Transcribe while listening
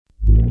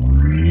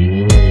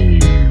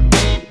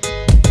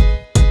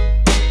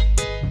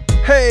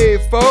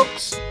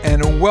folks,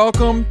 and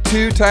welcome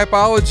to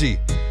Typology,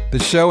 the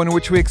show in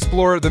which we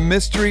explore the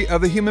mystery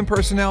of the human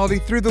personality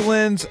through the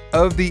lens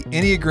of the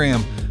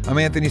Enneagram. I'm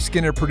Anthony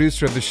Skinner,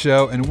 producer of the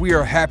show, and we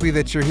are happy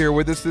that you're here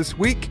with us this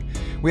week.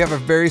 We have a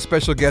very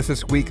special guest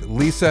this week,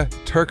 Lysa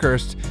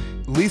Terkeurst.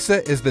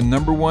 Lysa is the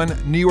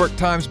 #1 New York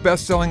Times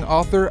bestselling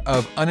author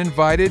of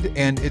Uninvited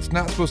and It's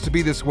Not Supposed to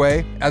Be This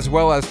Way, as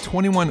well as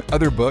 21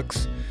 other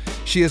books.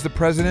 She is the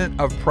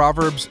president of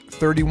Proverbs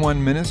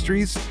 31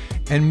 Ministries,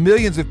 and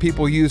millions of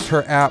people use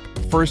her app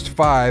First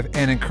Five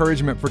and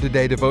Encouragement for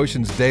Today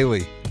devotions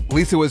daily.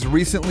 Lysa was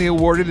recently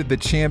awarded the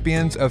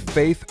Champions of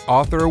Faith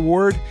Author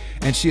Award,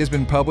 and she has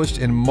been published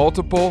in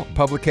multiple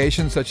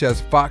publications such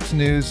as Fox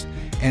News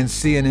and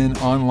CNN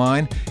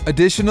Online.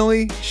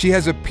 Additionally, she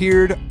has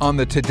appeared on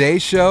the Today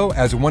Show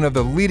as one of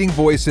the leading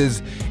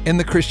voices in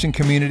the Christian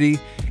community.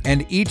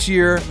 And each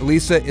year,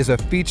 Lysa is a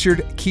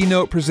featured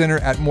keynote presenter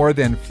at more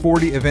than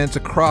 40 events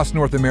across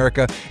North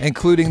America,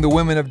 including the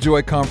Women of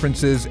Joy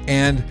conferences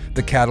and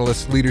the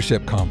Catalyst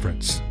Leadership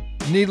Conference.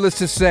 Needless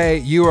to say,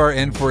 you are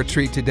in for a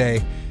treat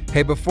today.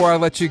 Hey, before I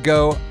let you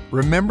go,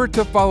 remember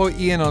to follow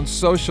Ian on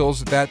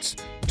socials. That's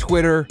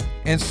Twitter,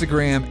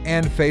 Instagram,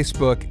 and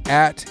Facebook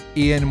at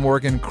Ian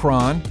Morgan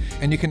Cron.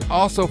 And you can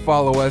also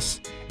follow us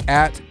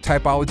at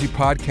Typology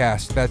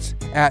Podcast. That's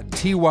at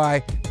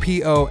TYPOLOGY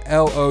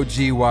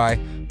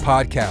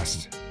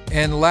Podcast.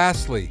 And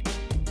lastly,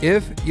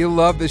 if you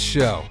love the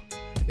show,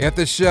 if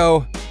the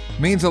show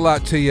means a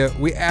lot to you,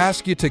 we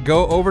ask you to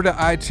go over to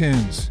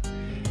iTunes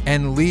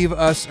and leave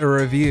us a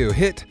review.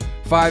 Hit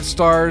 5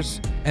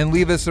 stars and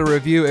leave us a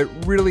review. It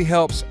really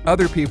helps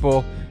other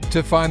people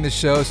to find the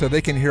show so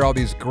they can hear all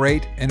these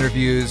great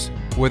interviews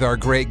with our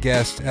great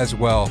guests as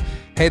well.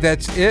 Hey,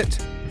 that's it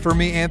for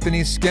me,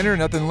 Anthony Skinner.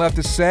 Nothing left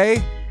to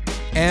say.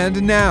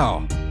 And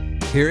now,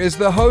 here is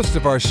the host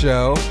of our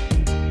show,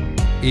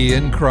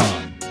 Ian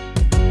Cron.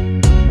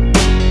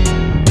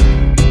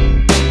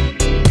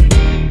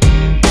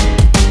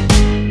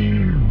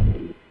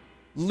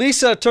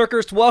 Lysa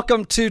Terkeurst,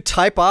 welcome to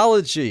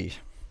Typology.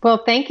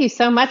 Well, thank you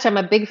so much. I'm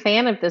a big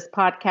fan of this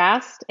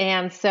podcast,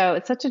 and so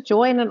it's such a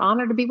joy and an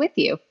honor to be with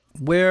you.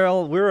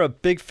 Well, we're a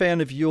big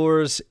fan of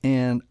yours,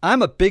 and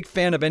I'm a big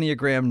fan of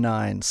Enneagram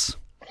Nines.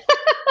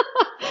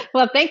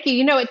 Well, thank you.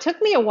 You know, it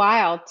took me a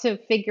while to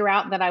figure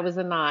out that I was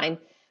a 9,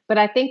 but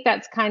I think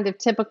that's kind of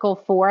typical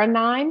for a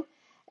 9.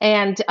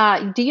 And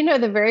do you know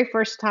the very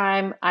first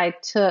time I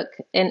took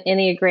an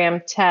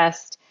Enneagram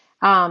test,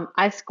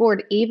 I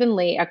scored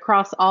evenly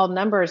across all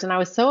numbers, and I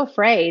was so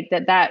afraid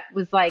that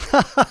was like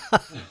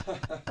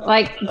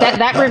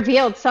that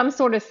revealed some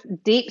sort of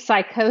deep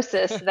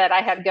psychosis that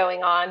I had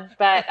going on.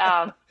 But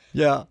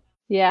yeah.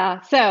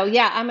 So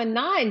I'm a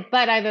 9,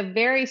 but I have a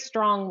very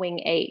strong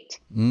wing 8,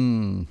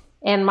 and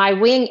my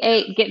wing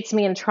 8 gets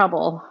me in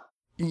trouble.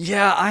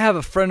 Yeah, I have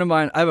a friend of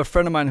mine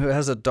who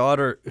has a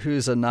daughter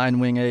who's a 9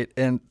 wing 8,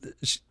 and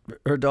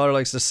her daughter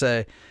likes to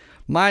say,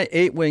 "My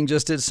 8 wing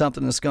just did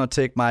something that's going to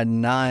take my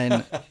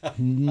 9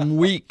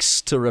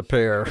 weeks to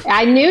repair."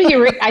 I knew you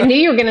were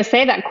going to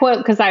say that quote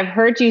because I've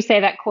heard you say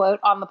that quote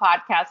on the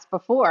podcast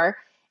before,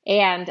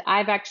 and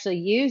I've actually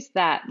used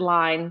that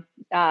line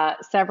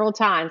several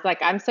times. Like,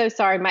 I'm so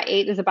sorry, my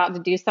 8 is about to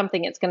do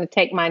something. It's going to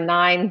take my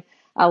 9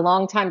 a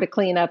long time to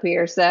clean up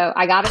here. So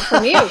I got it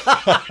from you.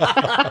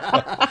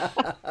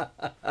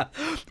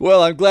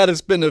 Well, I'm glad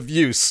it's been of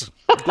use.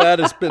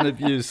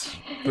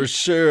 For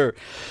sure.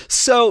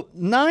 So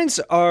 9s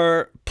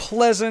are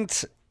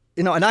pleasant,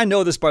 and I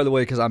know this, by the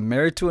way, because I'm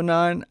married to a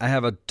 9. I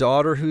have a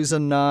daughter who's a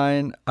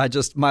 9.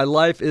 My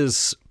life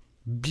is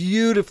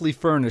beautifully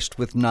furnished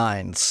with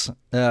 9s,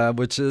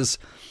 which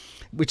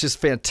is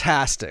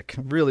fantastic.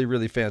 Really,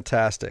 really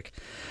fantastic.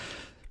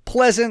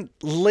 Pleasant,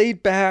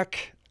 laid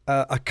back,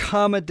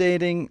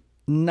 accommodating.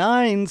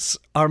 9s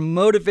are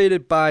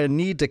motivated by a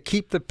need to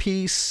keep the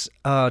peace,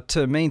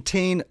 to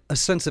maintain a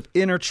sense of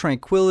inner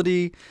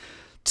tranquility,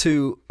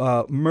 to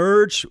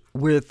merge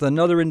with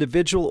another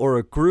individual or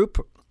a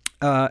group,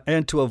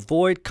 and to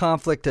avoid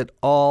conflict at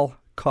all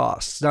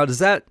costs. Now, does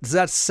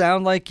that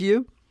sound like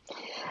you?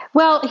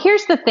 Well,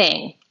 here's the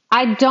thing.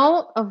 I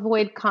don't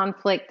avoid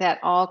conflict at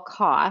all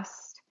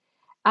costs.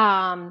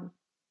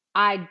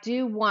 I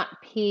do want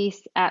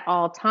peace at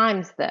all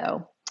times,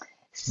 though.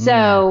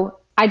 So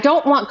I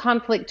don't want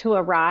conflict to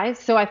arise.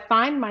 So I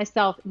find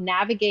myself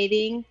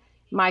navigating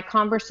my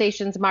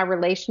conversations, my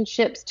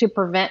relationships to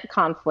prevent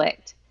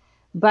conflict.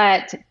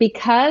 But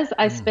because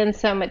I spend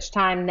so much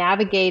time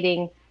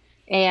navigating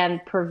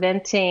and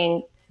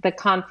preventing the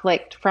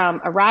conflict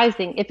from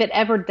arising, if it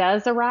ever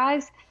does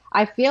arise,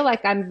 I feel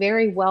like I'm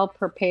very well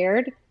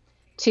prepared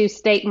to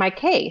state my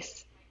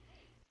case.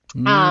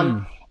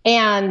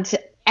 And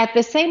at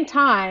the same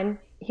time,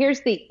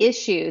 here's the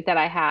issue that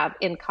I have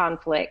in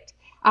conflict,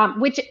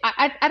 which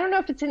I don't know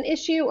if it's an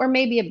issue or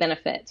maybe a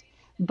benefit,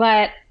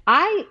 but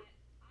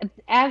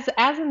as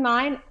a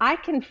 9, I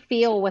can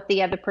feel what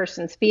the other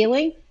person's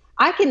feeling.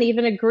 I can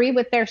even agree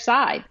with their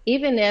side,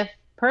 even if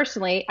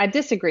personally I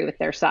disagree with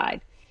their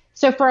side.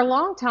 So for a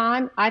long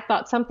time, I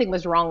thought something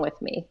was wrong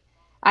with me.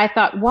 I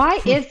thought, why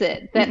is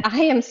it that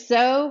I am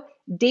so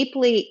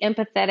deeply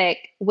empathetic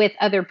with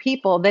other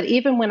people that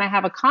even when I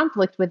have a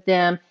conflict with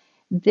them,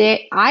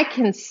 I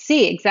can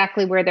see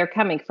exactly where they're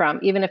coming from,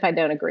 even if I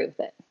don't agree with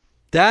it.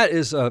 That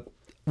is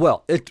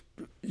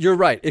you're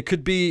right. It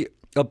could be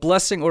a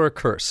blessing or a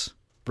curse,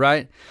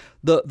 right?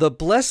 The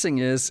blessing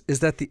is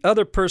that the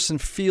other person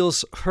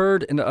feels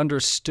heard and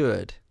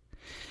understood.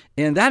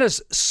 And that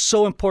is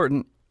so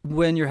important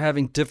when you're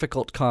having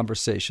difficult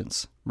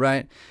conversations,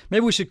 right?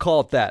 Maybe we should call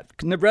it that.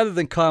 Rather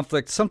than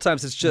conflict,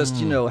 sometimes it's just,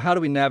 how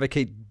do we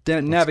navigate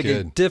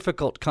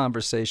difficult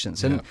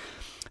conversations? And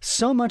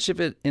so much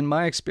of it, in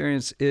my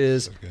experience,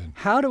 is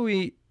how do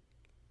we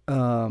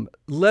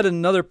let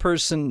another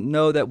person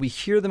know that we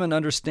hear them and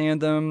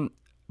understand them,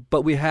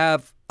 but we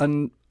have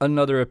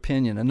another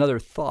opinion, another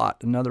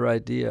thought, another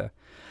idea.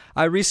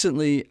 I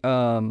recently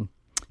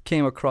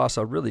came across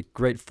a really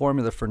great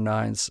formula for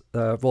nines,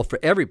 for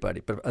everybody,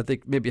 but I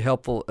think maybe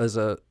helpful as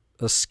a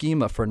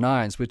schema for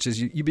nines, which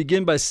is you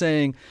begin by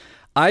saying,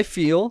 I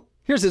feel,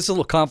 here's this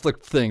little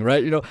conflict thing,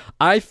 right?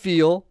 I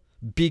feel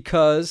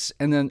because,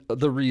 and then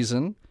the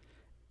reason,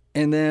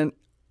 and then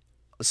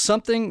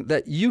something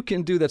that you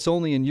can do that's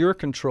only in your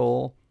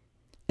control,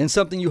 and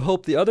something you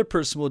hope the other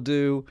person will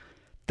do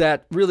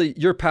that really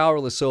you're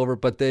powerless over,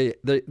 but they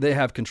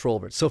have control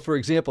over it. So, for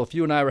example, if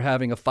you and I were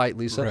having a fight,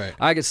 Lysa, right.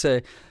 I could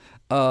say,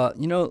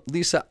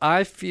 Lysa,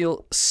 I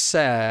feel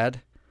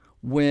sad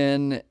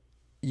when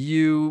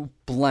you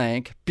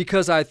blank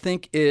because I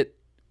think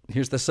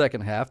here's the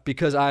second half,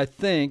 because I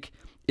think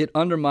it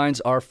undermines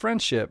our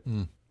friendship.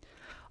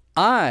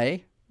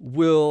 I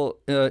will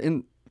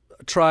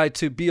try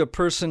to be a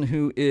person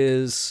who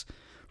is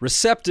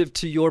receptive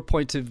to your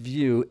point of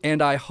view,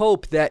 and I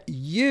hope that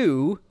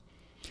you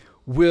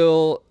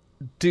will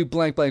do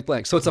blank, blank,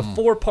 blank. So it's a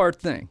 4-part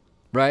thing,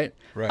 right?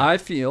 I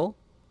feel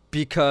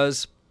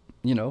because,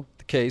 the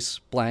case,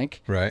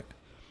 blank. Right.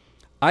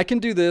 I can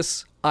do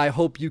this. I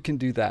hope you can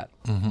do that.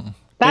 Mm-hmm.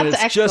 That's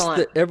excellent. Just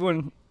that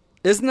everyone,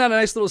 isn't that a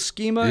nice little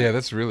schema? Yeah,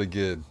 that's really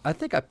good. I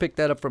think I picked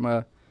that up from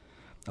a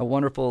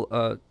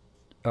wonderful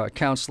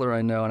counselor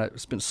I know, and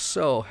it's been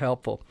so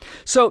helpful.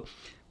 So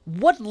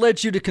what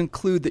led you to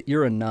conclude that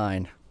you're a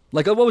 9?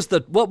 Like, what was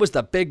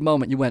the big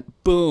moment you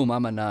went, boom,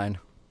 I'm a 9?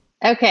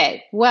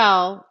 Okay,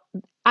 well,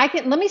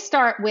 let me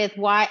start with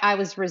why I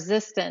was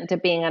resistant to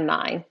being a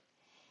 9,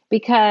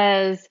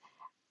 because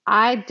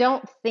I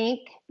don't think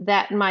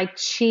that my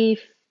chief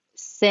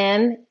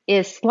sin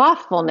is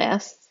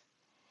slothfulness,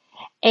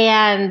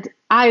 and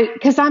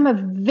because I'm a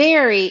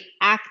very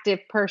active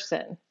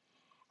person.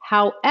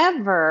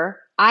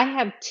 However, I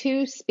have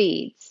 2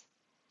 speeds,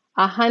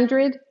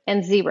 100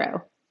 and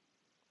 0.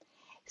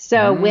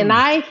 So when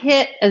I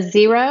hit a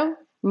 0,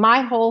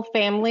 my whole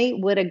family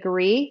would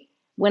agree.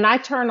 When I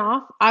turn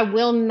off, I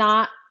will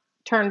not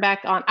turn back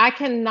on.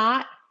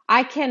 The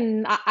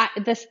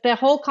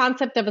whole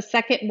concept of a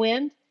second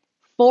wind,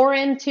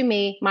 foreign to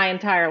me my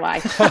entire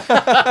life.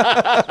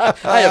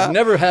 I have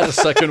never had a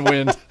second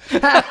wind.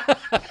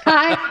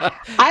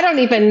 I don't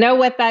even know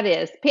what that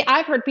is.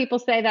 I've heard people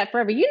say that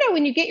forever.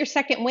 When you get your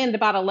second wind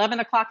about 11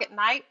 o'clock at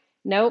night?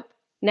 Nope,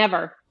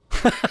 never.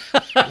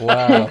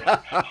 Wow.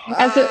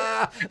 As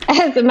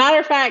a matter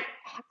of fact,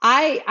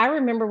 I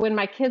remember when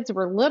my kids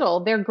were little,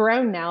 they're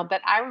grown now,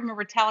 but I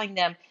remember telling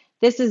them,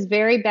 this is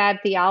very bad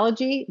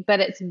theology, but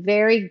it's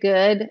very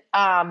good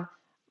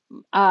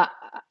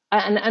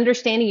an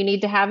understanding you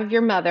need to have of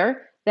your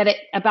mother, that at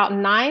about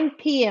 9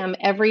 p.m.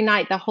 every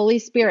night, the Holy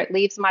Spirit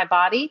leaves my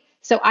body,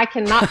 so I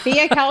cannot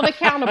be held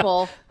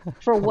accountable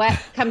for what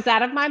comes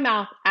out of my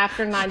mouth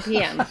after 9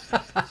 p.m.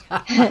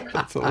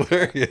 That's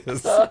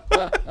hilarious.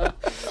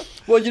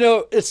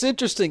 Well, it's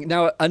interesting.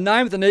 Now, a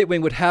 9 with an 8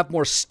 wing would have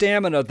more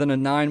stamina than a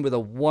 9 with a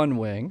 1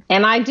 wing.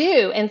 And I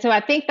do. And so I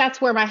think that's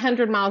where my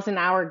 100 miles an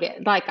hour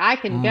get. Like, I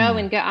can go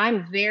and go.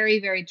 I'm very,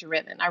 very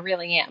driven. I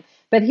really am.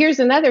 But here's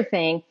another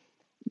thing.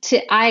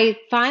 I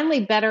finally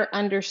better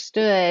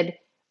understood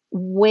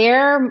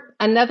where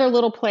another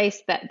little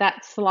place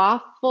that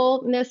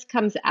slothfulness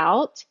comes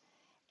out.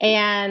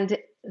 And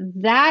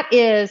that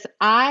is,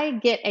 I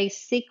get a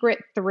secret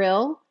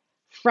thrill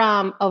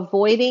from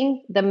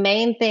avoiding the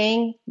main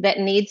thing that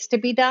needs to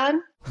be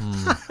done.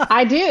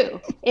 I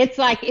do. It's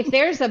like, if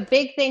there's a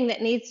big thing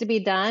that needs to be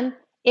done,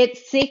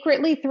 it's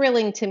secretly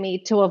thrilling to me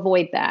to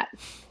avoid that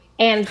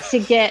and to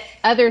get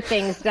other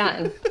things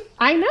done.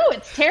 I know,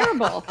 it's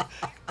terrible.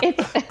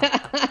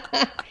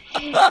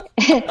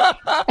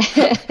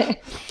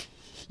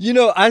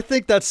 I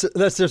think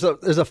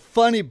there's a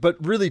funny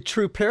but really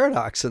true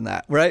paradox in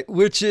that, right?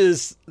 Which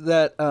is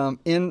that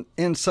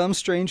in some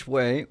strange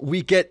way,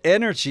 we get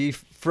energy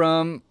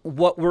from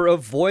what we're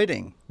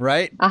avoiding,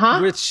 right?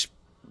 Which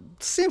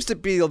seems to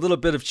be a little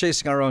bit of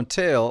chasing our own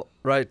tail,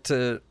 right?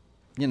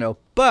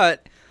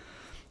 But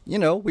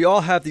we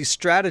all have these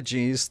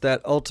strategies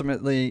that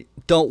ultimately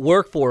don't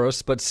work for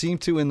us, but seem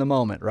to in the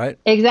moment, right?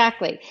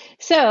 Exactly.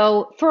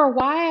 So for a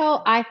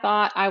while, I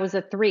thought I was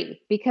a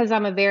 3 because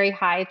I'm a very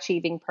high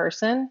achieving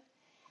person,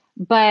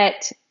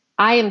 but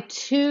I am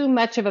too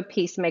much of a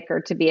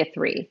peacemaker to be a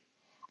 3.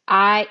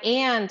 I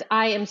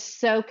am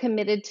so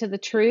committed to the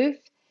truth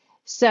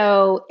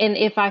So, and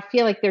if I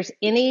feel like there's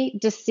any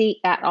deceit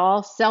at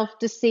all,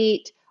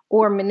 self-deceit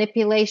or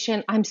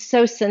manipulation, I'm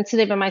so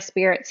sensitive in my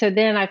spirit. So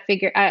then I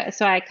figure,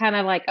 so I kind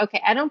of like,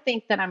 okay, I don't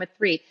think that I'm a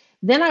 3.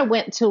 Then I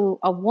went to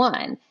a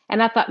 1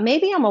 and I thought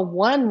maybe I'm a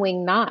 1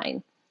 wing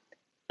 9,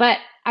 but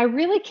I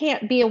really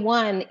can't be a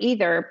 1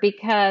 either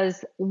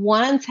because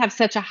 1s have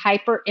such a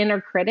hyper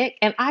inner critic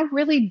and I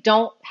really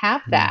don't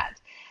have that.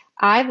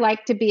 I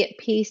like to be at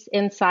peace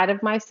inside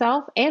of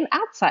myself and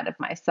outside of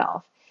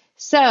myself.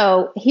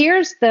 So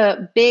here's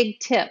the big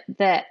tip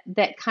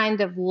that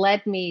kind of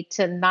led me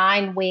to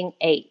 9 wing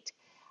 8.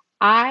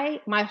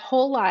 My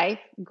whole life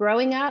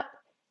growing up,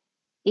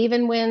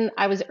 even when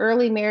I was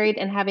early married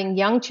and having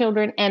young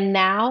children, and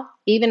now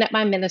even at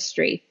my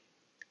ministry,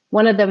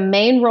 one of the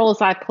main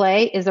roles I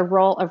play is a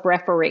role of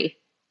referee.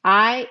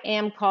 I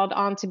am called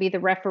on to be the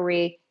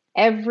referee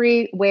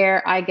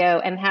everywhere I go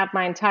and have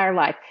my entire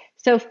life.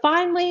 So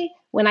finally,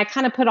 when I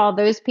kind of put all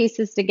those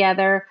pieces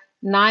together,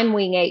 9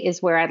 wing 8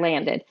 is where I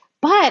landed.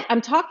 But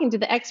I'm talking to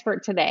the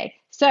expert today.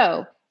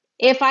 So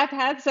if I've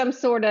had some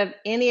sort of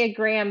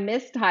Enneagram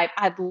mistype,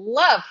 I'd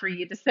love for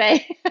you to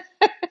say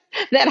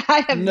that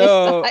I have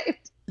mistyped.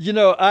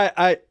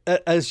 I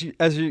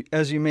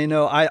as you may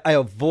know, I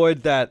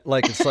avoid that.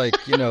 Like, it's like,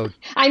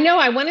 I know.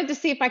 I wanted to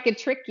see if I could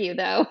trick you,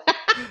 though.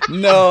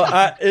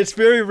 No, it's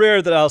very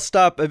rare that I'll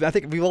stop. I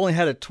think we've only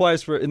had it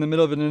twice where in the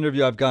middle of an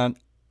interview I've gone,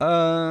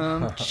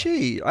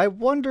 gee, I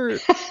wonder.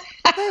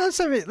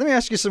 Let me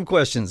ask you some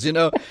questions.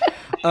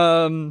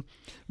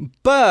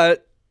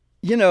 But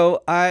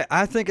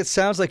I think it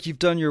sounds like you've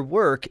done your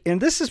work,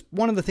 and this is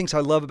one of the things I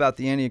love about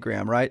the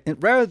Enneagram, right?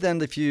 And rather than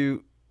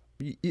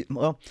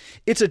well,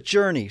 it's a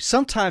journey.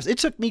 Sometimes it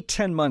took me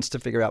 10 months to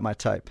figure out my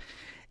type.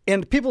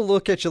 And people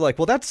look at you like,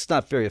 well, that's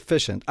not very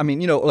efficient. I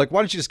mean, like,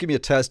 why don't you just give me a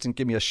test and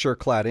give me a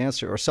sure-clad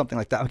answer or something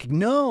like that? I'm like,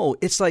 no,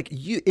 it's like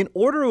in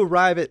order to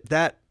arrive at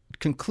that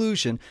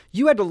conclusion,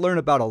 you had to learn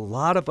about a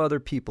lot of other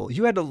people.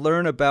 You had to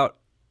learn about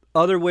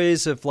other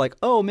ways of like,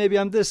 oh, maybe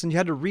I'm this. And you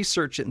had to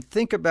research it and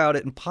think about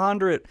it and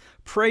ponder it,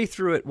 pray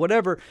through it,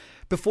 whatever,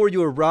 before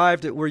you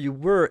arrived at where you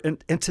were.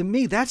 And to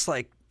me, that's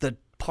like the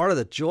part of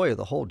the joy of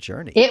the whole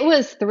journey. It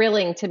was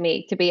thrilling to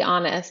me, to be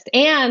honest.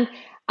 And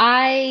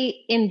I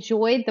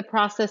enjoyed the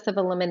process of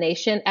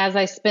elimination as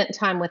I spent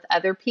time with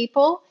other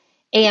people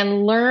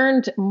and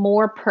learned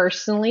more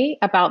personally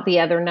about the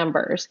other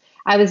numbers.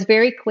 I was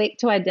very quick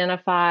to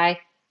identify.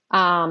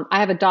 I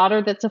have a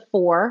daughter that's a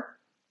 4,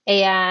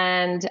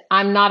 and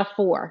I'm not a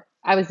 4.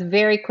 I was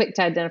very quick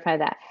to identify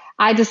that.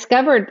 I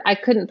discovered I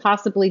couldn't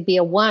possibly be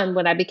a 1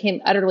 when I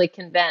became utterly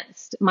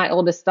convinced my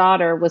oldest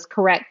daughter was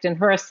correct in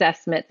her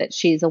assessment that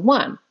she's a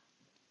 1.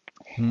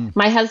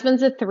 My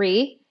husband's a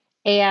 3,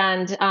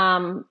 and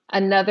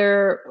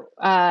another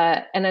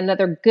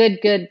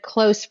good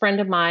close friend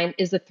of mine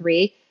is a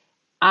 3.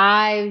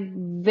 I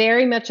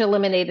very much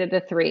eliminated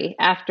a 3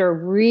 after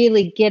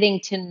really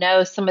getting to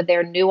know some of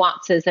their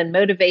nuances and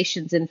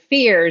motivations and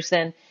fears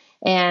and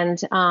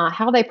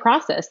how they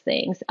process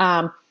things.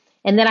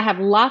 And then I have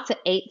lots of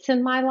 8s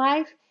in my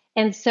life.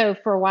 And so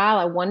for a while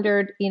I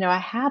wondered, I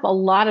have a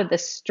lot of the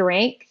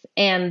strength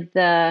and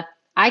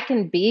I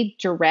can be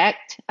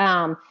direct.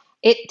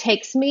 It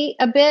takes me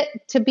a bit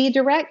to be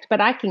direct, but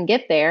I can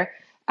get there.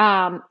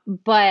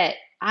 But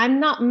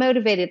I'm not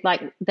motivated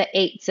like the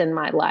 8s in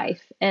my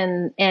life.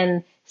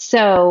 And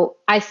so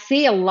I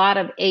see a lot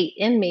of 8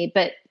 in me,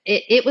 but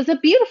it was a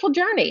beautiful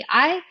journey.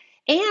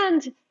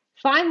 And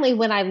finally,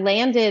 when I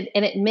landed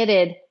and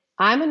admitted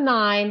I'm a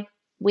 9,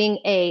 wing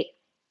 8,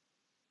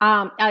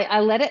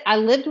 I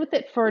lived with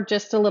it for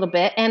just a little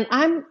bit, and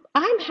I'm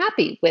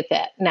happy with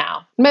it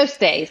now, most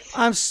days.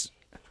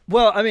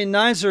 Well, I mean,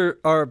 9s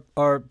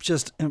are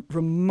just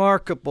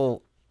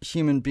remarkable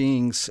human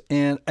beings,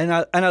 and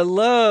I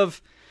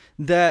love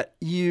that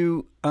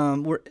you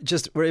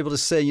were able to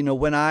say,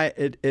 when I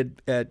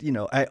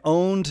I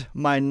owned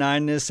my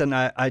 9ness, and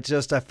I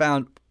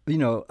found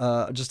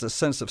just a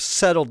sense of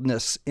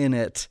settledness in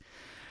it.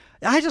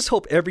 I just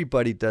hope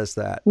everybody does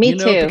that. Me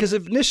too. Because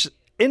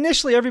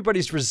initially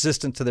everybody's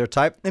resistant to their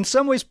type. In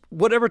some ways,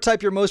 whatever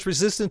type you're most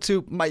resistant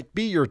to might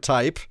be your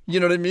type. You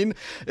know what I mean?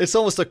 It's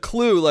almost a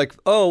clue, like,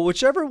 oh,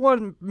 whichever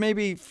one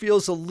maybe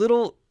feels a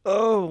little,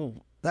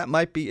 that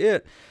might be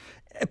it.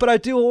 But I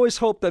do always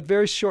hope that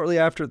very shortly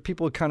after,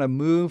 people kind of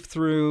move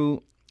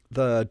through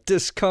the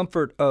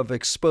discomfort of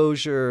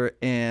exposure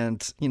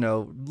and,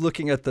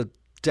 looking at the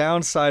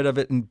downside of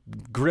it and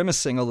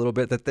grimacing a little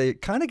bit, that they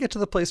kind of get to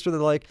the place where they're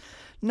like,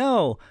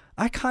 no,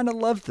 I kind of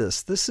love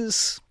this. This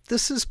is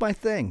my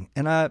thing.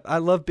 And I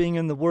love being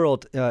in the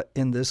world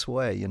in this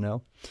way,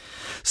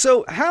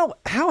 So how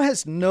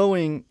has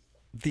knowing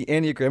the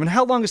Enneagram, and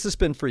how long has this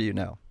been for you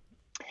now?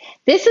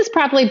 This has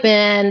probably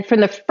been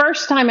from the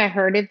first time I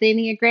heard of the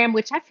Enneagram,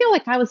 which I feel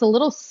like I was a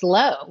little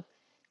slow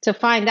to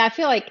find. I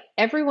feel like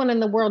everyone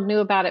in the world knew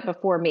about it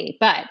before me,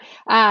 but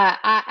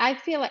I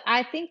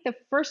think the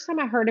first time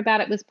I heard about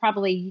it was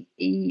probably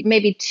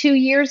maybe 2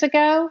 years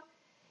ago.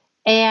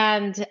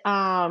 And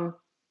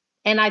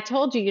And I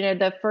told you,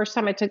 the first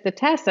time I took the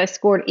test, I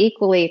scored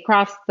equally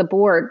across the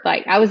board.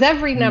 Like I was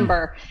every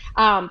number.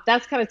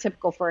 That's kind of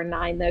typical for a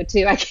 9 though,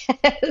 too, I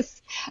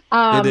guess.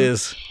 It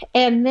is.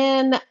 And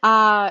then,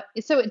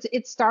 so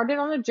it started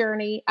on a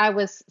journey. I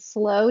was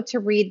slow to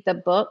read the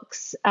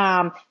books.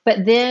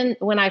 But then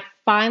when I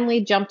finally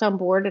jumped on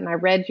board and I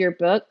read your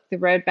book, The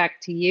Road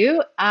Back to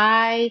You,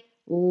 I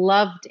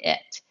loved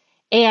it.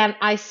 And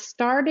I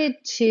started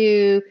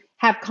to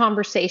have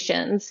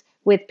conversations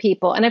with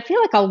people. And I feel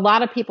like a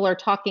lot of people are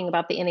talking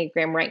about the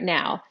Enneagram right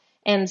now.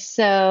 And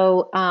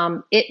so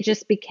it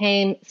just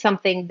became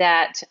something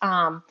that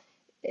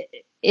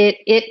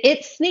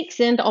it sneaks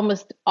into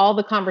almost all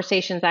the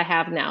conversations I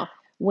have now.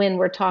 When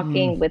we're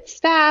talking with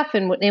staff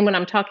and when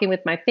I'm talking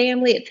with my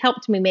family, it's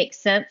helped me make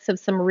sense of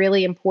some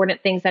really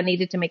important things I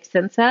needed to make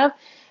sense of.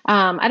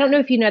 I don't know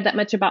if you know that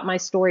much about my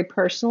story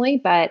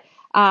personally, but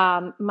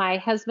my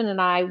husband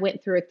and I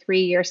went through a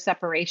 3-year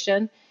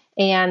separation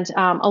and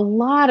a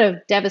lot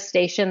of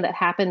devastation that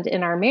happened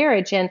in our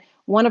marriage. And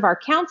one of our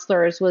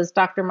counselors was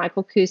Dr.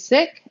 Michael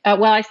Cusick.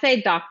 Well, I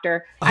say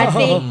doctor.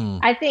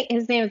 I think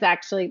his name is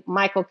actually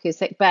Michael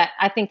Cusick, but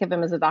I think of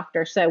him as a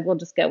doctor, so we'll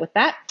just go with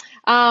that.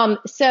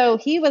 So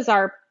he was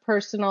our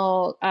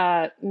personal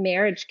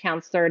marriage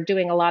counselor,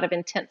 doing a lot of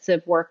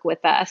intensive work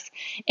with us.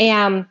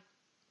 And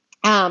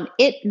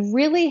it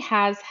really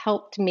has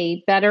helped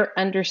me better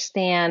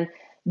understand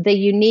the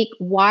unique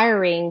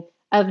wiring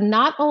of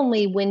not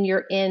only when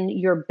you're in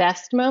your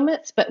best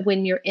moments, but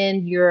when you're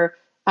in your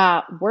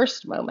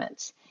worst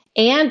moments.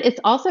 And it's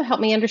also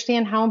helped me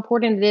understand how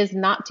important it is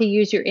not to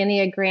use your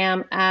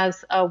Enneagram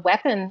as a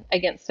weapon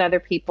against other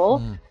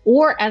people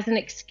or as an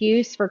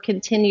excuse for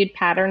continued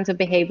patterns of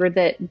behavior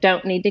that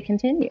don't need to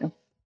continue.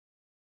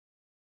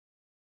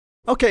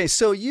 Okay,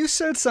 so you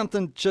said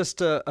something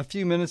just a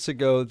few minutes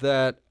ago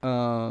that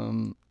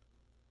I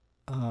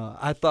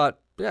thought,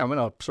 I'm going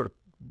to sort of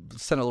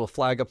send a little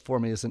flag up for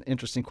me as an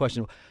interesting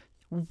question.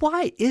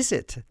 Why is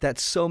it that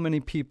so many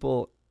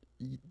people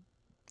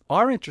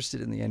are interested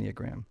in the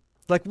Enneagram?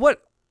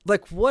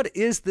 What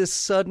is this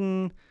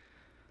sudden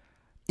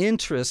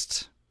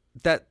interest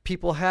that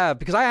people have?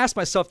 Because I ask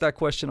myself that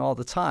question all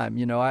the time.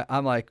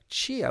 I'm like,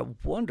 I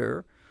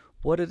wonder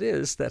what it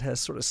is that has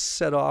sort of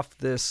set off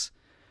this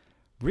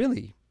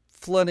really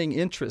flooding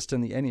interest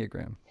in the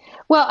Enneagram.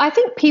 Well, I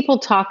think people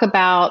talk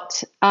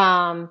about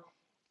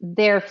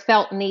their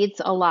felt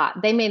needs a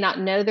lot. They may not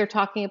know they're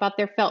talking about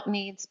their felt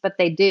needs, but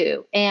they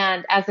do.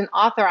 And as an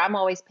author, I'm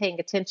always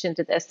paying attention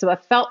to this. So a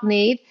felt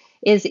need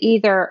is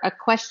either a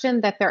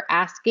question that they're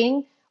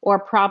asking or a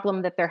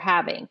problem that they're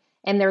having.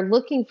 And they're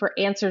looking for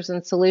answers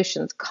and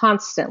solutions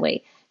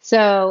constantly.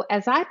 So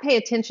as I pay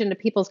attention to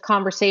people's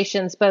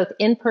conversations, both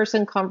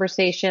in-person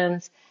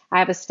conversations, I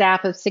have a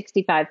staff of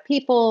 65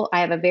 people. I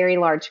have a very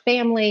large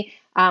family.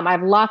 I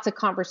have lots of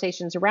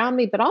conversations around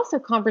me, but also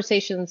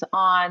conversations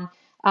on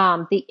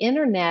the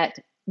internet.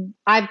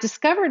 I've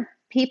discovered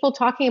people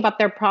talking about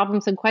their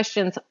problems and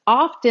questions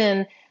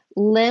often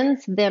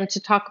lends them to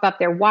talk about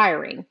their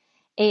wiring.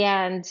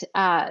 And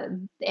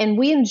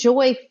we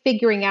enjoy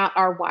figuring out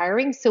our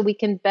wiring so we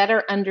can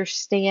better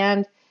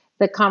understand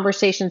the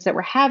conversations that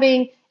we're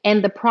having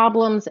and the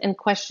problems and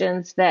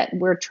questions that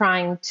we're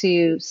trying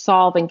to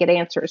solve and get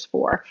answers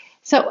for.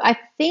 So I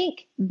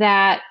think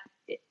that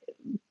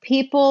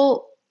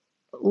people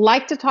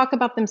like to talk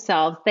about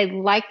themselves. They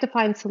like to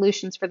find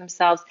solutions for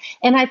themselves.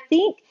 And I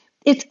think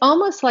it's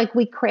almost like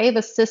we crave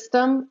a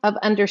system of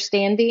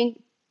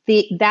understanding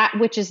that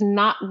which is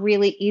not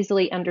really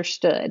easily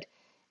understood.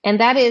 And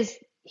that is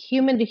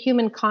human to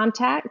human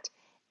contact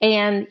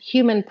and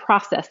human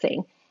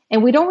processing.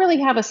 And we don't really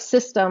have a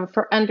system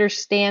for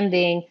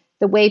understanding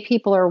the way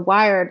people are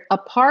wired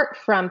apart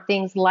from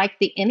things like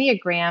the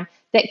Enneagram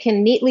that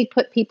can neatly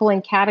put people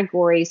in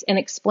categories and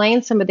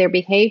explain some of their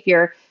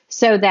behavior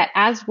so that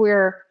as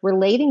we're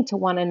relating to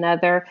one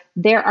another,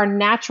 there are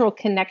natural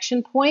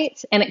connection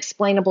points and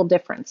explainable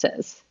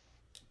differences.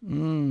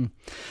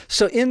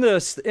 So in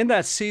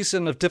that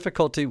season of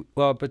difficulty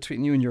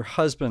between you and your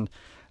husband,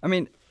 I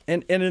mean,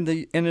 and in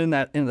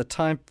the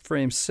time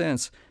frame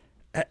since,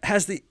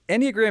 has the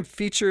Enneagram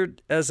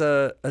featured as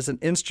an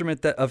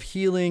instrument of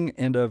healing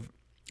and of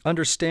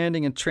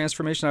understanding and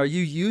transformation? Are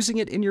you using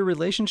it in your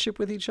relationship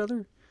with each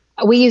other?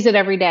 We use it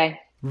every day.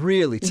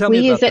 Really? Tell me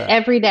about that. We use it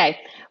every day.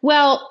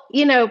 Well,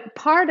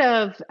 part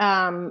of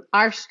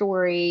our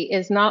story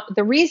is not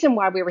the reason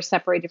why we were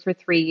separated for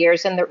 3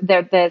 years and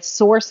the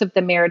source of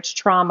the marriage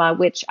trauma,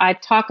 which I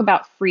talk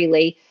about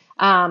freely.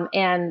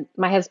 And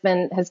my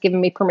husband has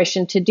given me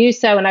permission to do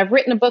so. And I've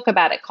written a book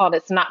about it called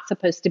It's Not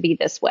Supposed to Be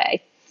This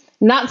Way.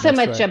 Not so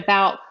much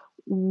about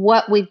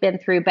what we've been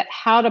through, but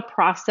how to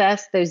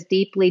process those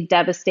deeply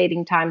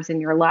devastating times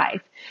in your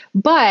life.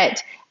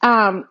 But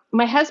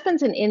my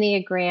husband's an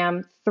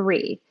Enneagram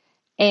 3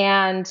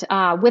 and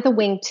with a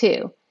wing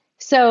 2.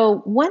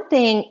 So one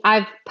thing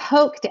I've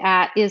poked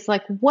at is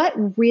like what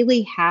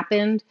really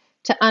happened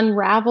to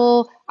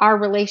unravel our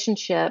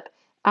relationship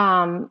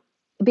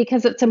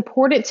because it's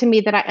important to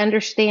me that I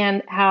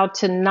understand how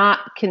to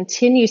not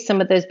continue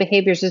some of those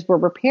behaviors as we're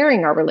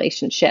repairing our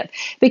relationship.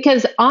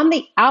 Because on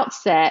the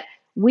outset,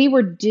 we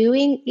were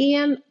doing,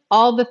 Ian,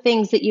 all the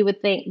things that you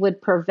would think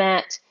would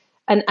prevent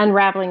an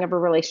unraveling of a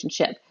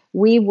relationship.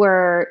 We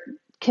were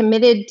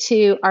committed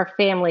to our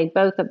family,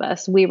 both of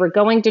us. We were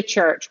going to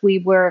church. We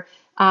would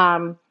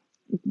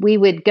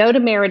go to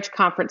marriage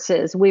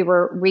conferences. We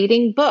were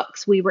reading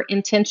books. We were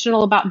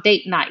intentional about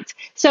date nights.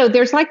 So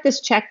there's like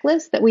this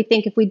checklist that we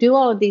think if we do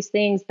all of these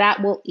things,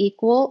 that will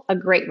equal a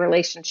great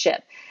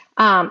relationship.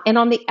 And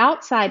on the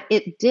outside,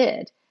 it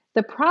did.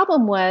 The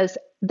problem was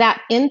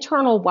that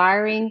internal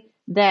wiring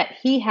that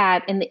he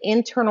had and the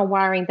internal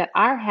wiring that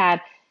I had,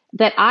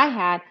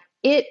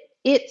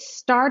 it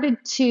started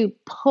to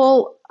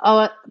pull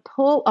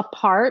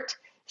apart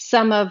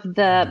some of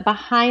the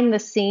behind the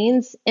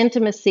scenes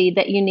intimacy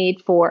that you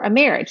need for a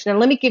marriage. Now,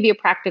 let me give you a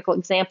practical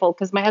example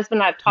because my husband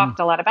and I have talked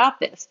a lot about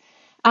this.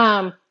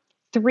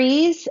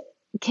 Threes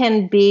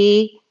can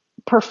be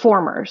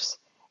performers.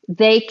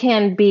 They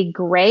can be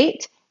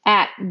great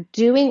at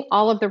doing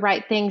all of the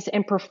right things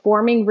and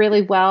performing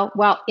really well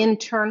while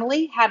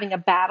internally having a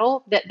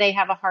battle that they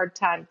have a hard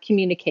time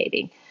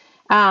communicating.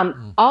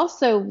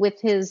 Also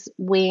with his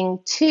wing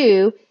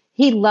two,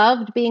 he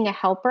loved being a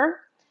helper.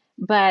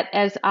 But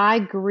as I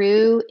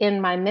grew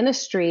in my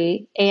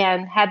ministry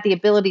and had the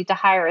ability to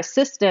hire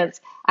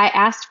assistants, I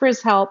asked for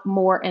his help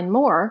more and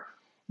more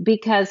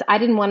because I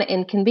didn't want to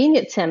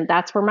inconvenience him.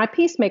 That's where my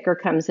peacemaker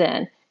comes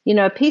in. You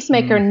know, a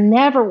peacemaker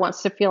never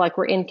wants to feel like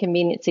we're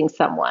inconveniencing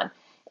someone.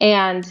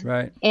 And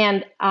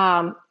when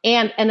I'm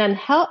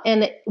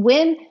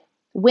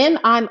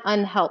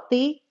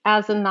unhealthy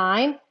as a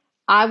 9,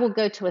 I will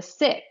go to a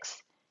 6.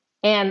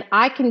 And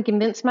I can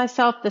convince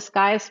myself the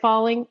sky is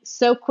falling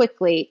so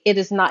quickly, it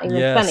is not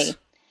even funny.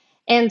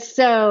 And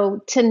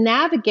so to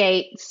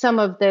navigate some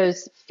of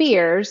those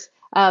fears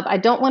of I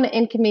don't want to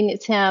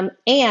inconvenience him,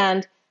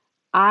 and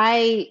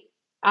I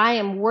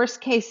am worst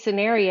case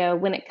scenario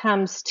when it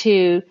comes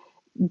to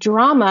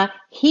drama,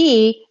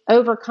 he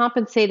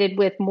overcompensated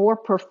with more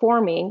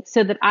performing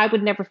so that I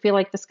would never feel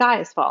like the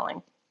sky is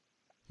falling.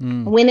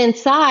 When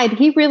inside,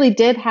 he really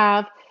did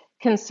have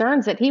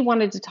concerns that he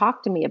wanted to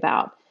talk to me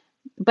about.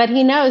 But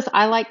he knows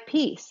I like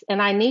peace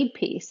and I need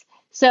peace.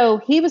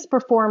 So he was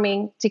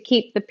performing to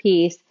keep the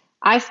peace.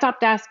 I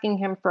stopped asking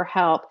him for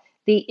help.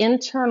 The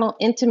internal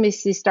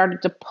intimacy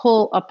started to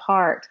pull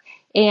apart.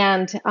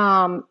 And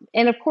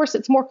of course,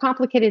 it's more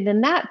complicated than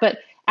that. But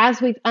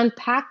as we've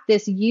unpacked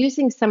this,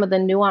 using some of the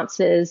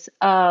nuances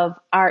of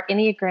our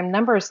Enneagram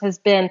numbers has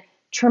been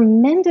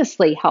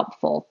tremendously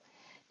helpful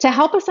to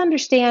help us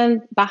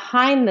understand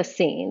behind the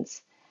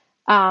scenes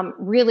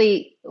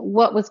really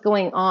what was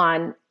going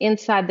on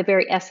inside the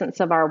very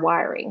essence of our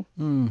wiring.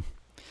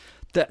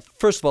 That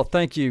first of all,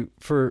 thank you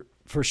for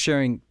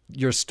sharing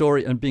your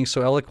story and being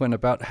so eloquent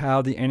about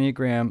how the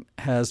Enneagram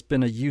has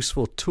been a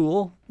useful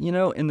tool, you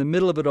know, in the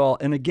middle of it all.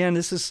 And again,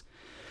 this is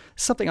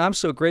something I'm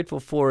so grateful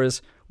for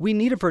is we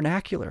need a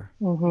vernacular.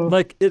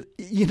 Like it,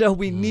 you know,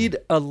 we need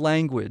a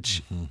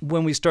language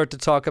when we start to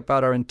talk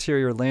about our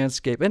interior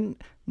landscape. And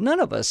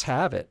none of us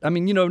have it. I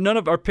mean, you know, none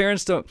of our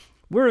parents don't.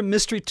 We're a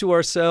mystery to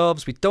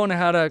ourselves. We don't know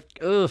how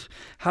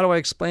do I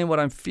explain what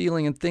I'm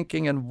feeling and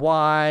thinking and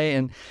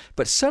why?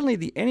 But suddenly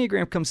the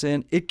Enneagram comes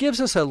in. It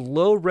gives us a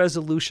low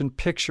resolution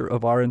picture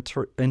of our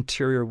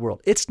interior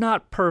world. It's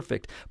not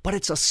perfect, but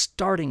it's a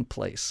starting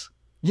place.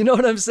 You know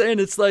what I'm saying?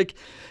 It's like,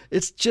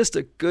 it's just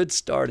a good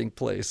starting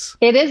place.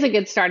 It is a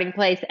good starting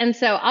place. And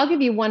so I'll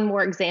give you one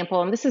more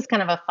example. And this is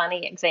kind of a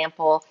funny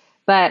example,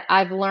 but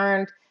I've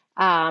learned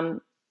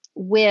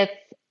with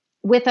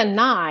a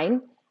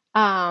 9,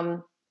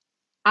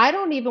 I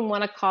don't even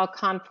want to call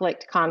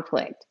conflict.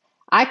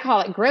 I call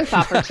it growth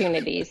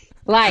opportunities.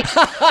 Like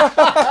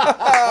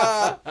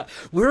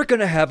we're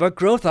going to have a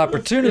growth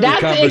opportunity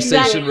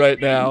conversation right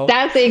now.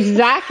 That's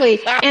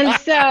exactly. And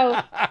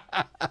so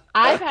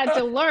I've had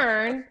to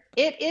learn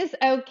it is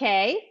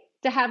okay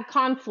to have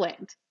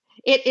conflict.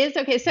 It is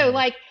okay. So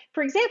like,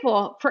 for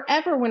example,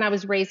 forever when I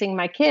was raising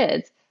my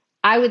kids,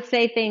 I would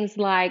say things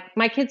like,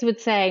 my kids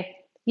would say,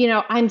 you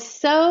know, I'm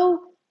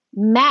so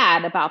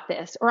mad about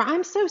this, or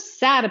I'm so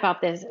sad about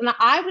this. And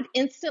I would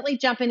instantly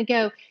jump in and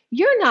go,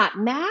 you're not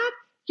mad.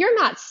 You're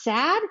not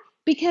sad,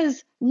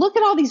 because look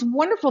at all these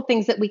wonderful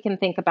things that we can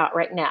think about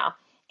right now.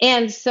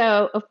 And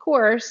so, of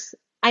course,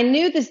 I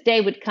knew this day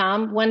would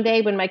come one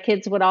day when my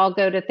kids would all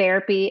go to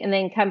therapy and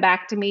then come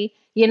back to me.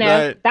 You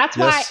know, right. That's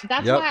why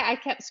I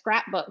kept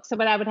scrapbooks, so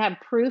that I would have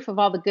proof of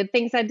all the good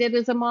things I did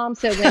as a mom.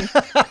 So when,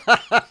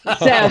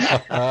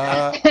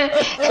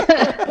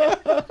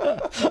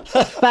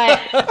 but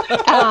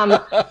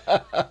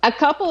a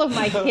couple of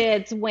my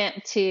kids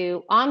went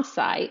to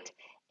on-site,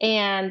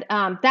 and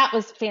that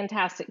was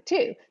fantastic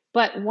too.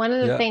 But one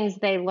of the things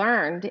they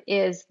learned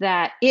is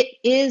that it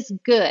is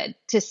good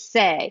to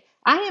say,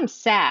 I am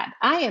sad,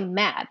 I am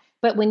mad.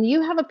 But when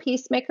you have a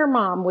peacemaker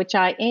mom, which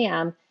I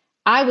am,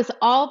 I was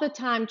all the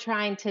time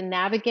trying to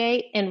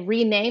navigate and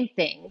rename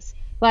things.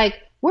 Like,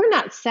 we're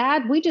not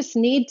sad. We just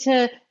need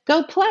to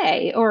go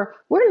play, or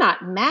we're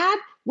not mad.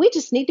 We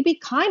just need to be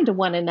kind to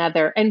one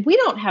another, and we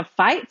don't have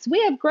fights.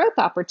 We have growth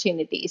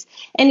opportunities.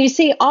 And you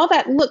see, all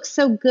that looks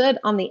so good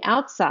on the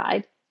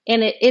outside.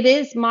 And it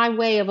is my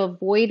way of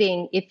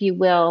avoiding, if you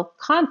will,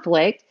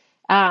 conflict.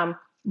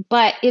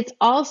 But it's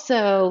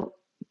also,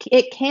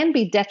 it can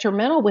be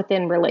detrimental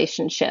within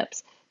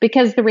relationships,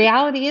 because the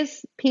reality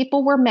is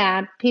people were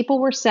mad, people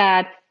were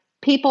sad,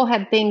 people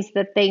had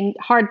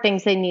hard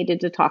things they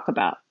needed to talk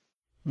about.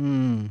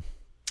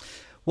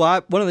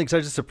 Well, one of the things I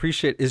just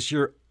appreciate is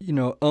your,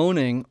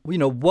 owning,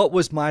 what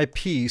was my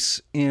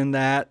piece in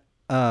that,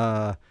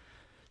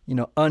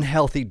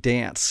 unhealthy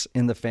dance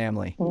in the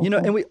family,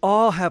 and we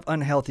all have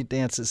unhealthy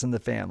dances in the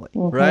family,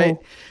 right?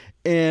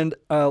 And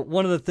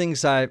one of the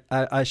things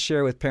I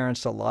share with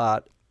parents a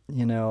lot,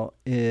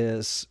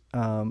 is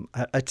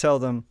I tell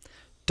them,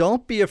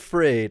 don't be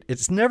afraid.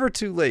 It's never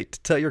too late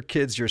to tell your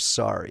kids you're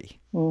sorry.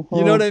 You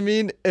know what I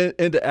mean?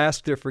 And to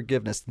ask their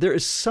forgiveness. There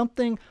is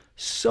something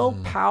so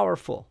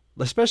powerful,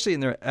 especially in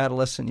their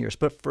adolescent years,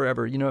 but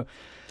forever,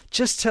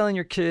 just telling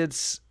your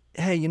kids,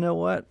 hey, you know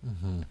what?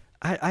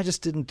 I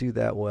just didn't do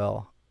that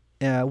well.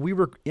 We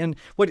were in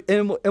what,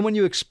 and when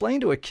you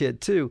explain to a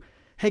kid too,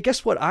 hey,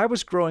 guess what? I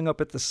was growing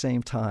up at the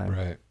same time.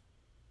 Right.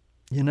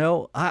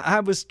 I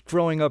was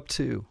growing up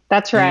too.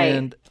 That's right.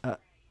 And,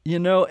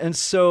 and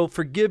so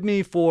forgive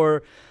me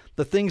for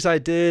the things I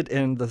did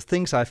and the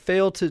things I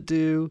failed to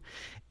do.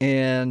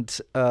 And,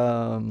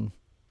 and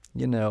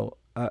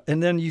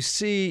then you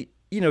see,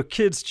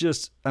 kids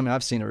just,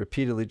 I've seen it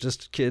repeatedly,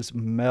 just kids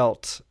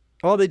melt.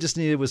 All they just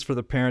needed was for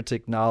the parent to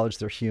acknowledge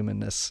their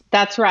humanness.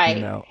 That's right.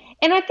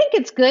 And I think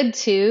it's good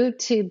too,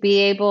 to be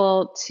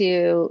able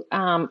to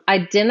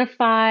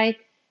identify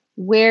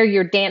where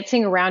you're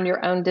dancing around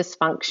your own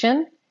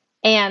dysfunction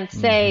and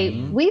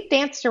say, we've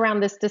danced around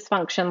this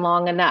dysfunction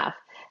long enough.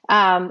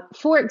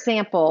 For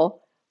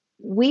example,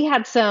 we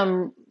had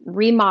some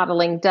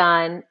remodeling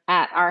done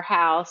at our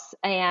house,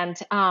 and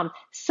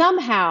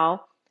somehow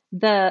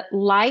the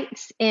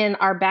lights in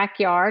our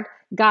backyard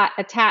got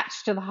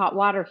attached to the hot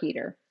water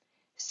heater.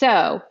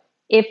 So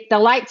if the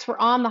lights were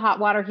on, the hot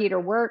water heater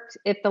worked.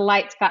 If the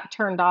lights got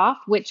turned off,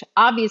 which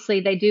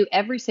obviously they do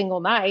every single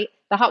night,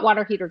 the hot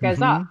water heater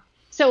goes off.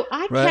 So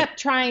I kept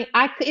trying.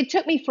 It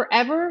took me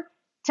forever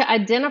to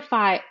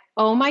identify,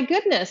 oh my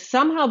goodness,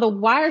 somehow the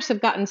wires have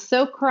gotten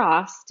so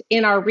crossed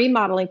in our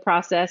remodeling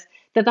process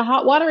that the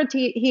hot water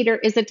heater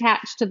is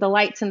attached to the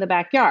lights in the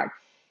backyard.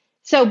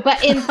 So,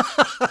 but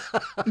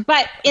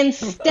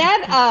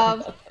instead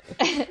of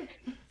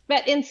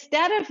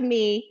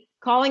me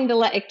calling the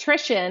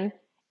electrician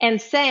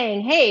and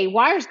saying, hey,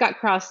 wires got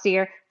crossed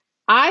here,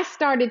 I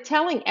started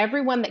telling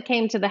everyone that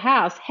came to the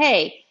house,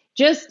 hey,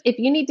 just if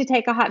you need to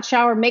take a hot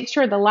shower, make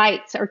sure the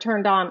lights are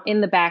turned on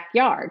in the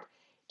backyard.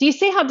 Do you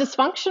see how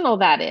dysfunctional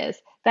that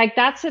is? Like,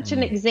 that's such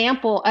an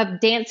example of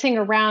dancing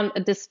around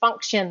a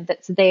dysfunction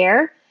that's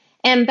there.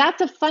 And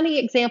that's a funny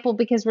example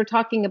because we're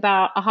talking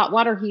about a hot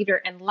water heater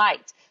and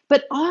lights.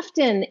 But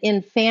often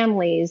in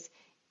families,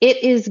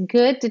 it is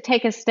good to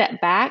take a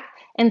step back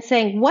and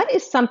saying, what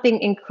is something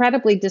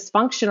incredibly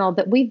dysfunctional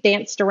that we've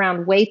danced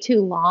around way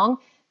too long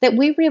that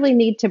we really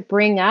need to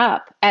bring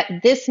up at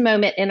this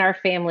moment in our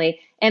family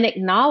and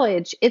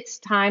acknowledge it's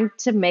time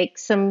to make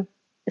some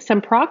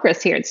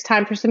progress here. It's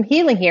time for some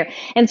healing here.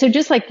 And so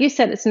just like you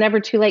said, it's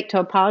never too late to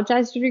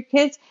apologize to your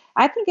kids.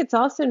 I think it's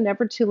also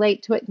never too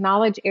late to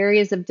acknowledge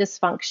areas of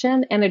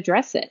dysfunction and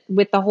address it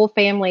with the whole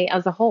family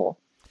as a whole.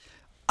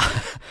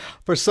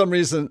 For some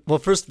reason, well,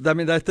 first,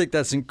 I think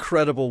that's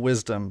incredible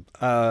wisdom.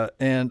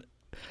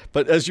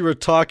 But as you were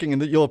talking,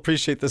 and you'll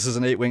appreciate this as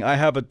an 8-wing, I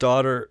have a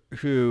daughter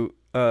who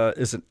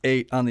is an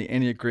 8 on the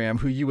Enneagram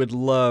who you would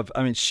love.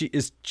 She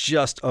is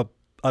just a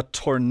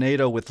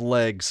tornado with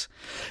legs.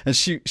 And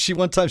she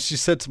one time she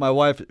said to my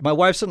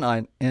wife's a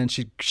 9, and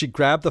she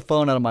grabbed the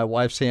phone out of my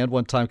wife's hand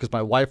one time because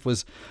my wife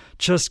was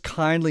just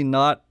kindly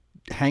not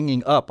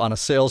hanging up on a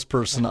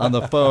salesperson on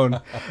the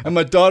phone. And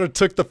my daughter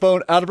took the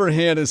phone out of her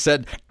hand and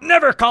said,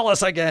 "Never call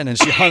us again." And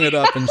she hung it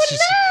up. And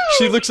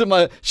she looked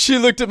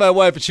at my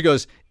wife and she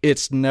goes,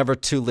 "It's never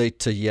too late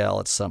to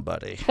yell at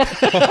somebody."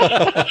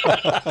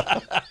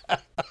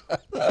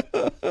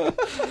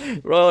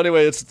 Well,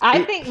 anyway,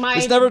 I think my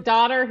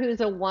daughter, who's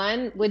a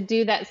 1, would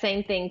do that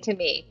same thing to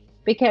me,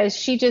 because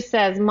she just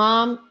says,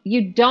 "Mom,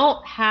 you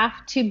don't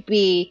have to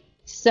be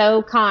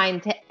so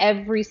kind to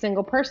every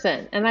single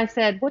person." And I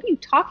said, "What are you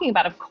talking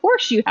about? Of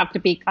course you have to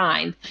be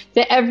kind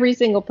to every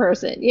single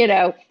person,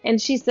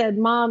 And she said,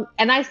 "Mom,"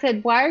 and I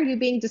said, "Why are you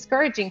being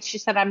discouraging?" She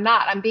said, "I'm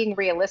not. I'm being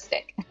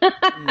realistic."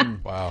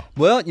 Wow.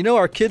 Well,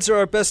 our kids are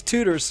our best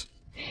tutors,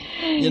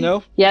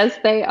 Yes,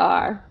 they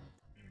are.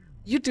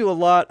 You do a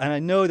lot, and I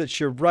know that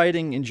your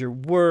writing and your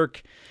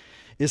work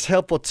is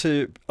helpful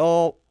to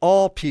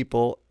all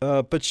people,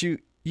 but you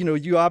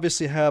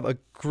obviously have a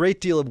great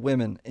deal of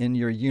women in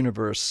your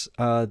universe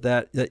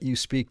that you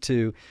speak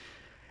to.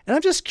 And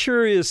I'm just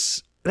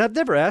curious, and I've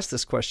never asked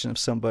this question of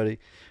somebody,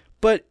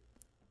 but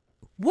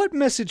what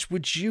message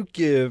would you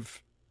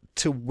give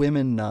to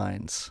women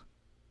 9s?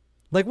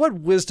 Like, what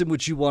wisdom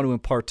would you want to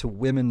impart to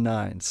women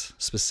nines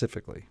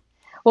specifically?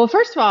 Well,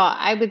 first of all,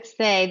 I would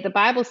say the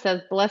Bible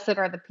says, blessed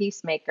are the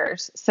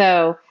peacemakers.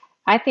 So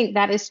I think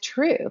that is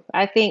true.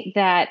 I think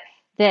that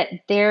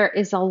there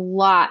is a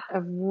lot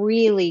of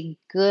really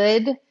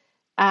good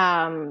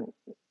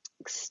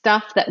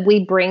stuff that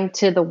we bring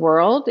to the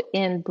world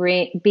in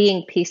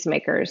being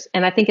peacemakers.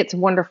 And I think it's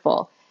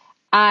wonderful.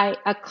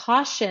 A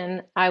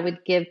caution I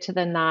would give to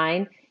the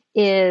nine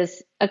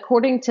is,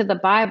 according to the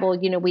Bible,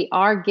 we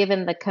are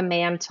given the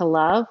command to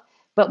love,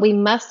 but we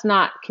must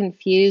not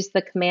confuse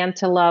the command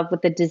to love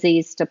with the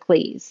disease to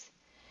please.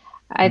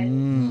 I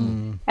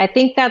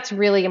think that's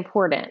really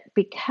important,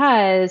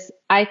 because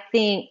I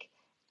think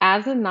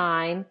as a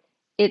nine,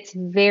 it's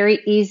very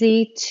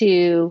easy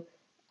to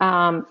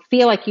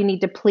feel like you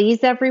need to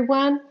please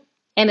everyone.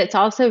 And it's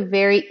also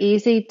very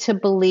easy to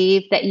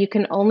believe that you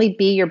can only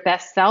be your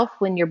best self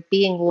when you're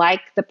being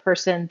like the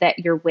person that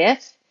you're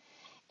with.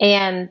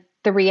 And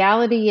the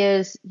reality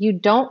is, you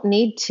don't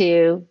need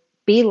to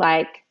be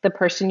like the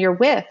person you're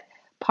with.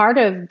 Part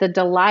of the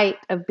delight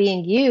of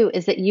being you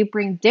is that you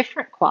bring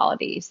different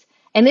qualities,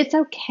 and it's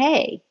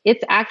okay.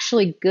 It's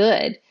actually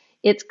good.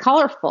 It's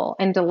colorful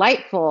and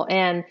delightful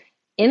and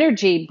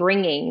energy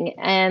bringing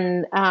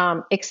and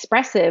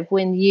expressive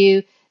when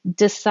you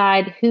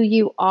decide who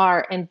you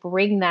are and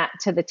bring that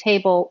to the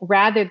table,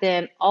 rather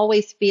than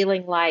always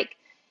feeling like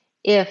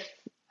if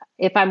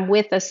I'm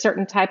with a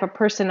certain type of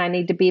person, I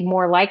need to be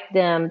more like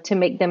them to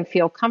make them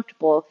feel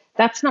comfortable.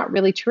 That's not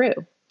really true.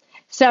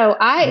 So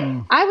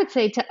I would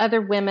say to other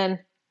women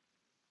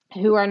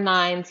who are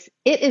nines,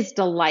 it is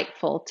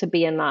delightful to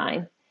be a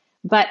nine,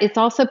 but it's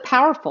also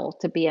powerful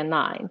to be a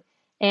nine.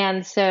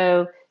 And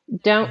so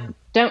don't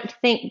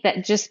think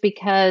that just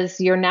because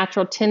your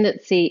natural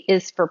tendency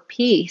is for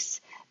peace,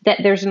 that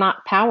there's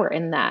not power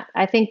in that.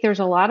 I think there's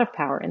a lot of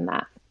power in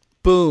that.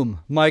 Boom,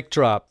 mic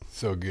drop.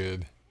 So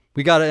good.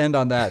 We got to end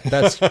on that.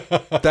 That's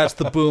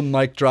the boom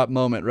mic drop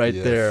moment right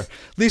there.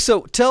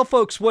 Lysa, tell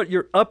folks what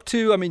you're up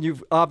to. I mean, you're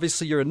a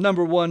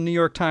 #1 New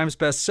York Times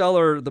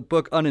bestseller, the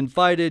book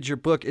Uninvited, your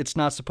book It's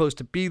Not Supposed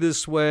to Be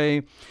This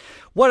Way.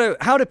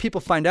 How do people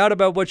find out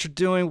about what you're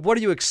doing? What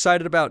are you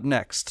excited about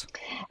next?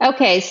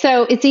 Okay,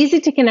 so it's easy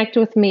to connect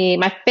with me.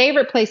 My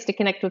favorite place to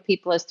connect with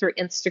people is through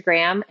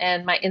Instagram,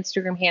 and my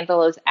Instagram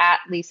handle is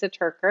 @Lysa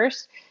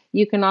Terkeurst.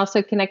 You can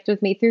also connect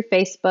with me through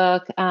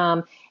Facebook.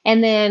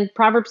 And then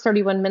Proverbs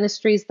 31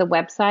 Ministries, the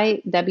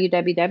website,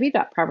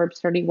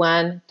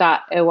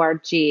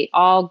 www.proverbs31.org.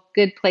 All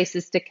good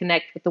places to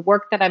connect with the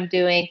work that I'm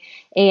doing,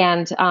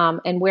 and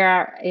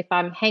where, if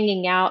I'm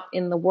hanging out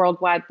in the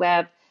World Wide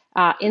Web,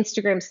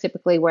 Instagram's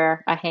typically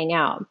where I hang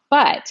out.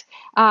 But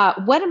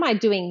what am I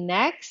doing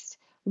next?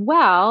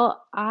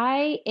 Well,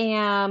 I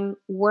am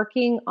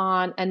working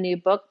on a new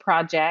book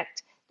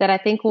project that I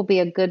think will be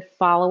a good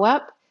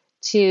follow-up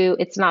to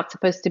It's Not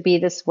Supposed to Be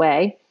This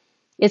Way.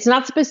 It's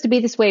not supposed to be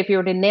this way. If you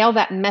were to nail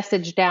that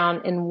message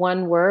down in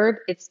one word,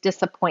 it's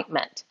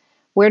disappointment.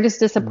 Where does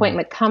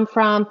disappointment come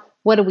from?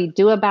 What do we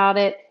do about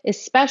it?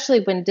 Especially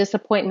when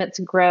disappointments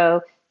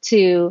grow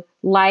to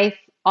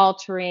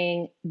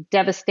life-altering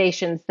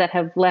devastations that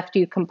have left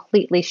you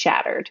completely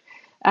shattered.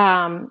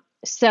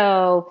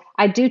 So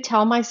I do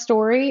tell my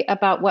story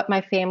about what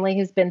my family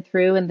has been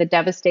through and the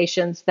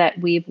devastations that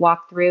we've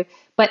walked through,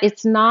 but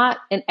it's not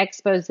an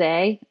expose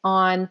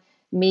on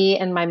me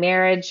and my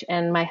marriage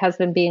and my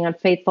husband being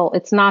unfaithful.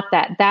 It's not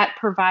that. That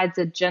provides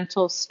a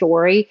gentle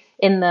story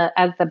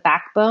as the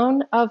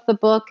backbone of the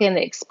book, and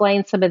it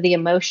explains some of the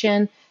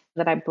emotion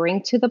that I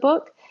bring to the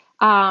book.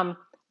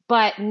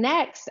 But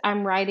next,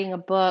 I'm writing a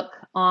book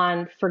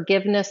on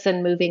forgiveness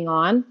and moving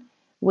on,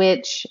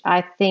 which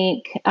I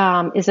think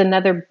is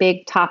another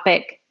big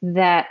topic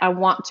that I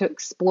want to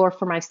explore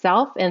for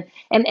myself, and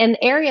an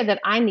area that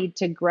I need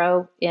to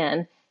grow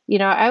in.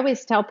 I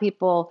always tell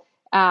people,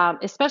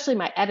 especially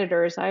my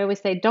editors, I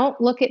always say,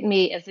 don't look at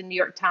me as a New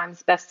York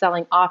Times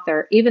bestselling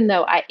author, even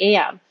though I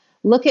am.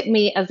 Look at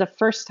me as a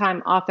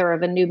first-time author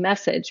of a new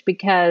message,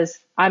 because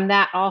I'm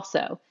that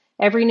also.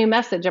 Every new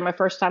message, I'm a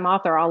first-time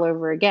author all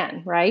over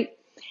again, right?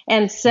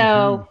 And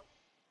so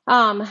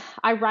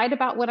I write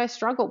about what I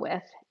struggle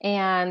with,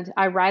 and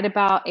I write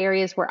about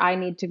areas where I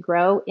need to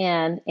grow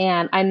in.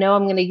 And I know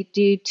I'm going to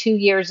do 2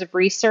 years of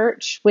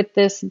research with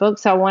this book.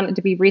 So I want it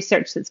to be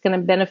research that's going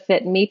to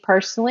benefit me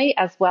personally,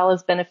 as well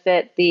as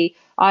benefit the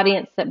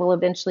audience that will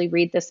eventually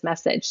read this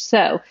message.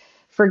 So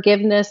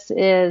forgiveness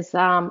is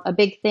a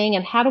big thing.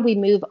 And how do we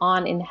move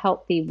on in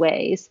healthy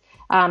ways?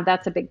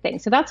 That's a big thing.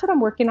 So that's what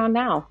I'm working on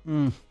now.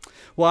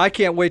 Well, I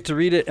can't wait to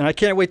read it, and I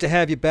can't wait to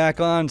have you back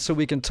on so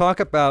we can talk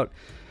about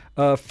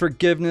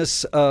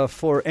forgiveness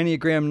for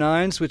Enneagram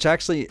Nines, which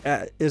actually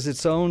is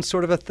its own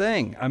sort of a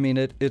thing. I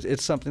mean,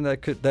 it's something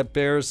that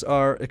bears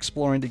our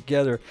exploring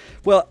together.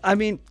 Well, I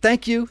mean,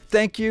 thank you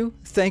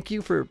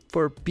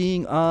for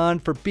being on,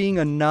 for being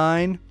a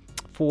nine,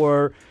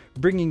 for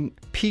bringing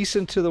peace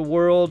into the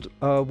world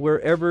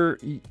wherever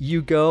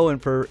you go,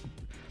 and for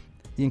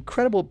the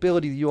incredible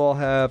ability that you all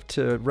have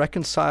to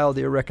reconcile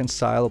the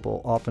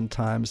irreconcilable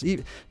oftentimes,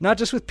 not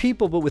just with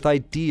people, but with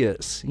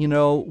ideas,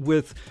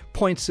 with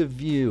points of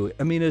view.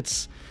 I mean,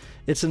 it's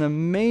an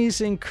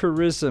amazing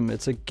charisma.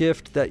 It's a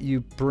gift that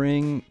you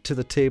bring to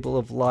the table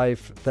of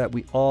life that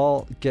we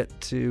all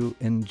get to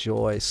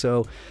enjoy.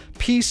 So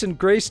peace and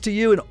grace to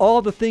you and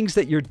all the things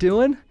that you're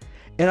doing.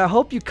 And I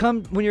hope you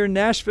come when you're in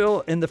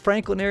Nashville in the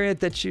Franklin area,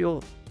 that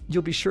you'll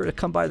be sure to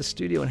come by the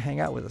studio and hang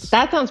out with us.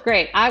 That sounds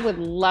great. I would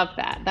love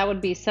that. That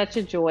would be such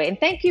a joy. And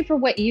thank you for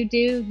what you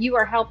do. You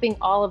are helping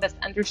all of us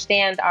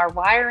understand our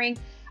wiring,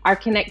 our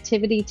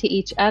connectivity to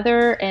each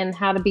other, and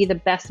how to be the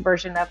best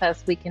version of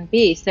us we can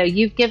be. So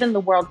you've given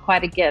the world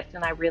quite a gift,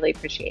 and I really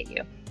appreciate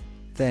you.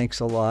 Thanks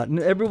a lot. And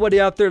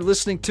everybody out there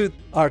listening to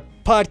our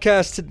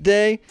podcast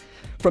today,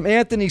 from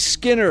Anthony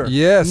Skinner,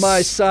 yes, my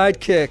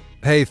sidekick.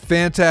 Hey,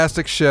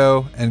 fantastic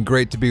show, and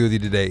great to be with you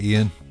today,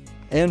 Ian.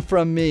 And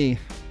from me,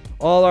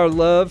 all our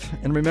love,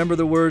 and remember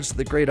the words of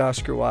the great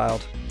Oscar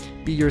Wilde: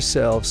 be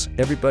yourselves,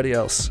 everybody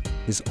else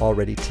is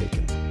already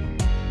taken.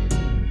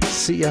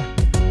 See ya.